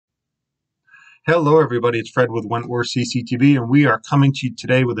Hello everybody, it's Fred with Wentworth CCTV, and we are coming to you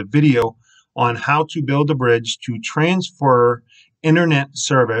today with a video on how to build a bridge to transfer internet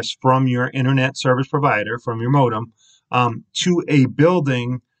service from your internet service provider, from your modem, to a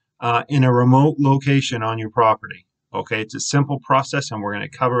building in a remote location on your property. Okay, it's a simple process and we're going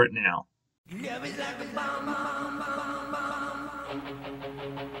to cover it now.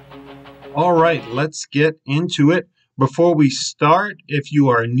 All right, let's get into it. Before we start, if you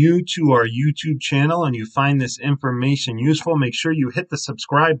are new to our YouTube channel and you find this information useful, make sure you hit the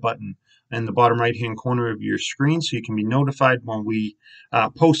subscribe button in the bottom right-hand corner of your screen so you can be notified when we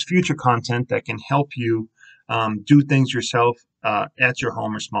post future content that can help you do things yourself at your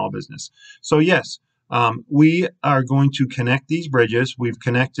home or small business. So yes, we are going to connect these bridges. We've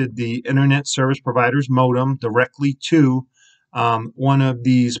connected the internet service provider's modem directly to one of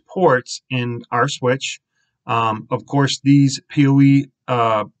these ports in our switch. Of course, these PoE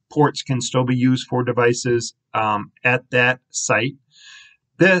ports can still be used for devices at that site.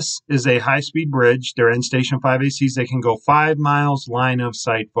 This is a high-speed bridge. They're end station 5ACs. They can go 5 miles line of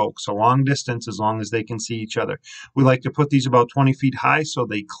sight, folks, a long distance as long as they can see each other. We like to put these about 20 feet high so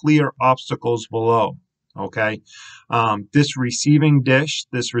they clear obstacles below. Okay, this receiving dish,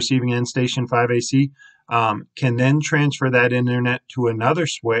 this receiving end station 5AC, can then transfer that internet to another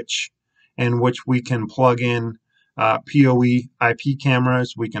switch in which we can plug in PoE IP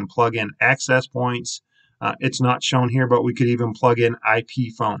cameras. We can plug in access points. It's not shown here, but we could even plug in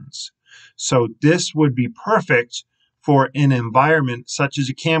IP phones. So this would be perfect for an environment such as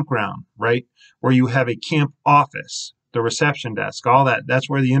a campground, right? Where you have a camp office, the reception desk, all that. That's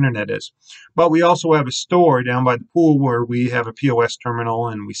where the internet is. But we also have a store down by the pool where we have a POS terminal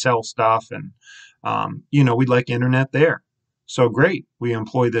and we sell stuff, and we'd like internet there. So great, we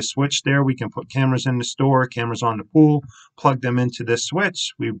employ this switch there. We can put cameras in the store, cameras on the pool, plug them into this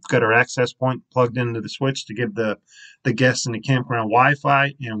switch. We've got our access point plugged into the switch to give the guests in the campground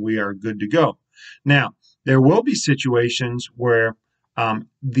Wi-Fi, and we are good to go. Now, there will be situations where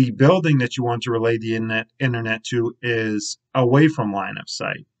the building that you want to relay the internet to is away from line of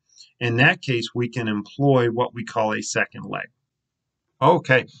sight. In that case, we can employ what we call a second leg.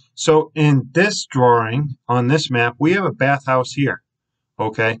 Okay, so in this drawing on this map, we have a bathhouse here,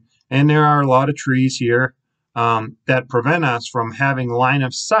 okay? And there are a lot of trees here that prevent us from having line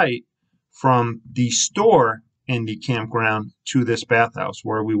of sight from the store in the campground to this bathhouse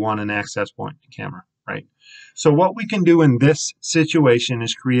where we want an access point camera, right? So what we can do in this situation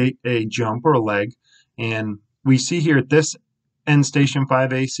is create a jump or a leg, and we see here this end station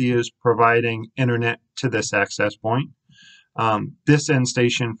 5AC is providing internet to this access point. This end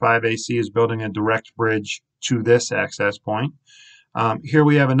station 5AC is building a direct bridge to this access point. Here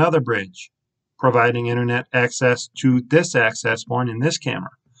we have another bridge providing internet access to this access point in this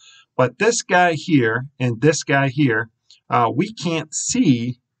camera. But this guy here and this guy here, we can't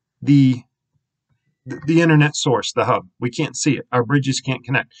see the internet source, the hub. We can't see it. Our bridges can't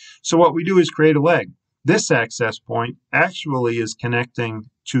connect. So what we do is create a leg. This access point actually is connecting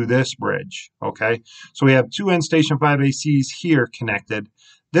to this bridge, okay? So we have two end station 5ACs here connected.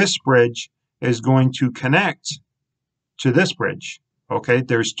 This bridge is going to connect to this bridge, okay?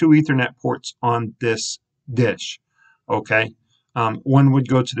 There's two Ethernet ports on this dish, okay? One would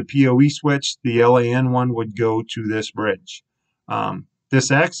go to the PoE switch. The LAN one would go to this bridge. This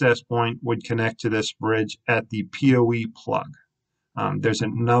access point would connect to this bridge at the PoE plug. There's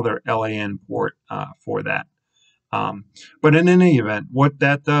another LAN port for that. But in any event, what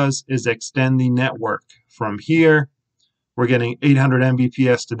that does is extend the network. From here, we're getting 800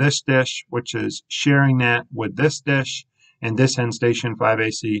 Mbps to this dish, which is sharing that with this dish, and this end station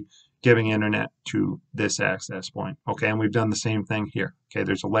 5AC giving internet to this access point. Okay, and we've done the same thing here. Okay,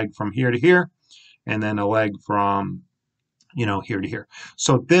 there's a leg from here to here, and then a leg from, here to here.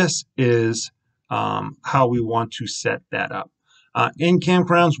 So this is how we want to set that up. In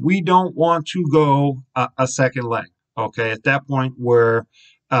campgrounds, we don't want to go a second leg. Okay, at that point, we're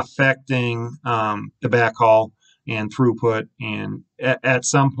affecting the backhaul and throughput, and at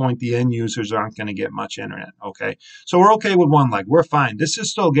some point, the end users aren't going to get much internet. Okay, so we're okay with one leg. We're fine. This is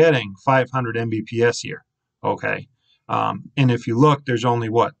still getting 500 Mbps here. Okay, and if you look, there's only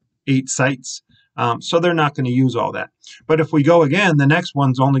 8 sites, so they're not going to use all that. But if we go again, the next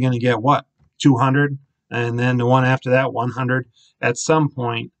one's only going to get 200. And then the one after that, 100. At some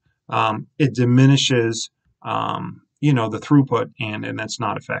point, it diminishes, the throughput, and that's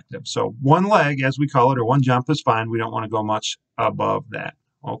not effective. So one leg, as we call it, or one jump is fine. We don't want to go much above that.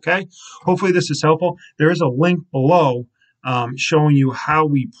 Okay. Hopefully this is helpful. There is a link below showing you how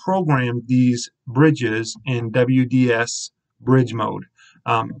we program these bridges in WDS bridge mode.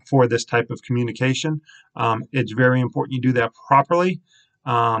 for this type of communication. It's very important you do that properly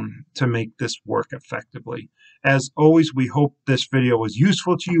to make this work effectively. As always, we hope this video was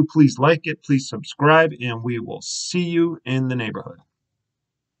useful to you. Please like it, please subscribe, and we will see you in the neighborhood.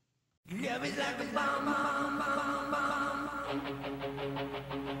 Love is like a bomb, bomb, bomb, bomb.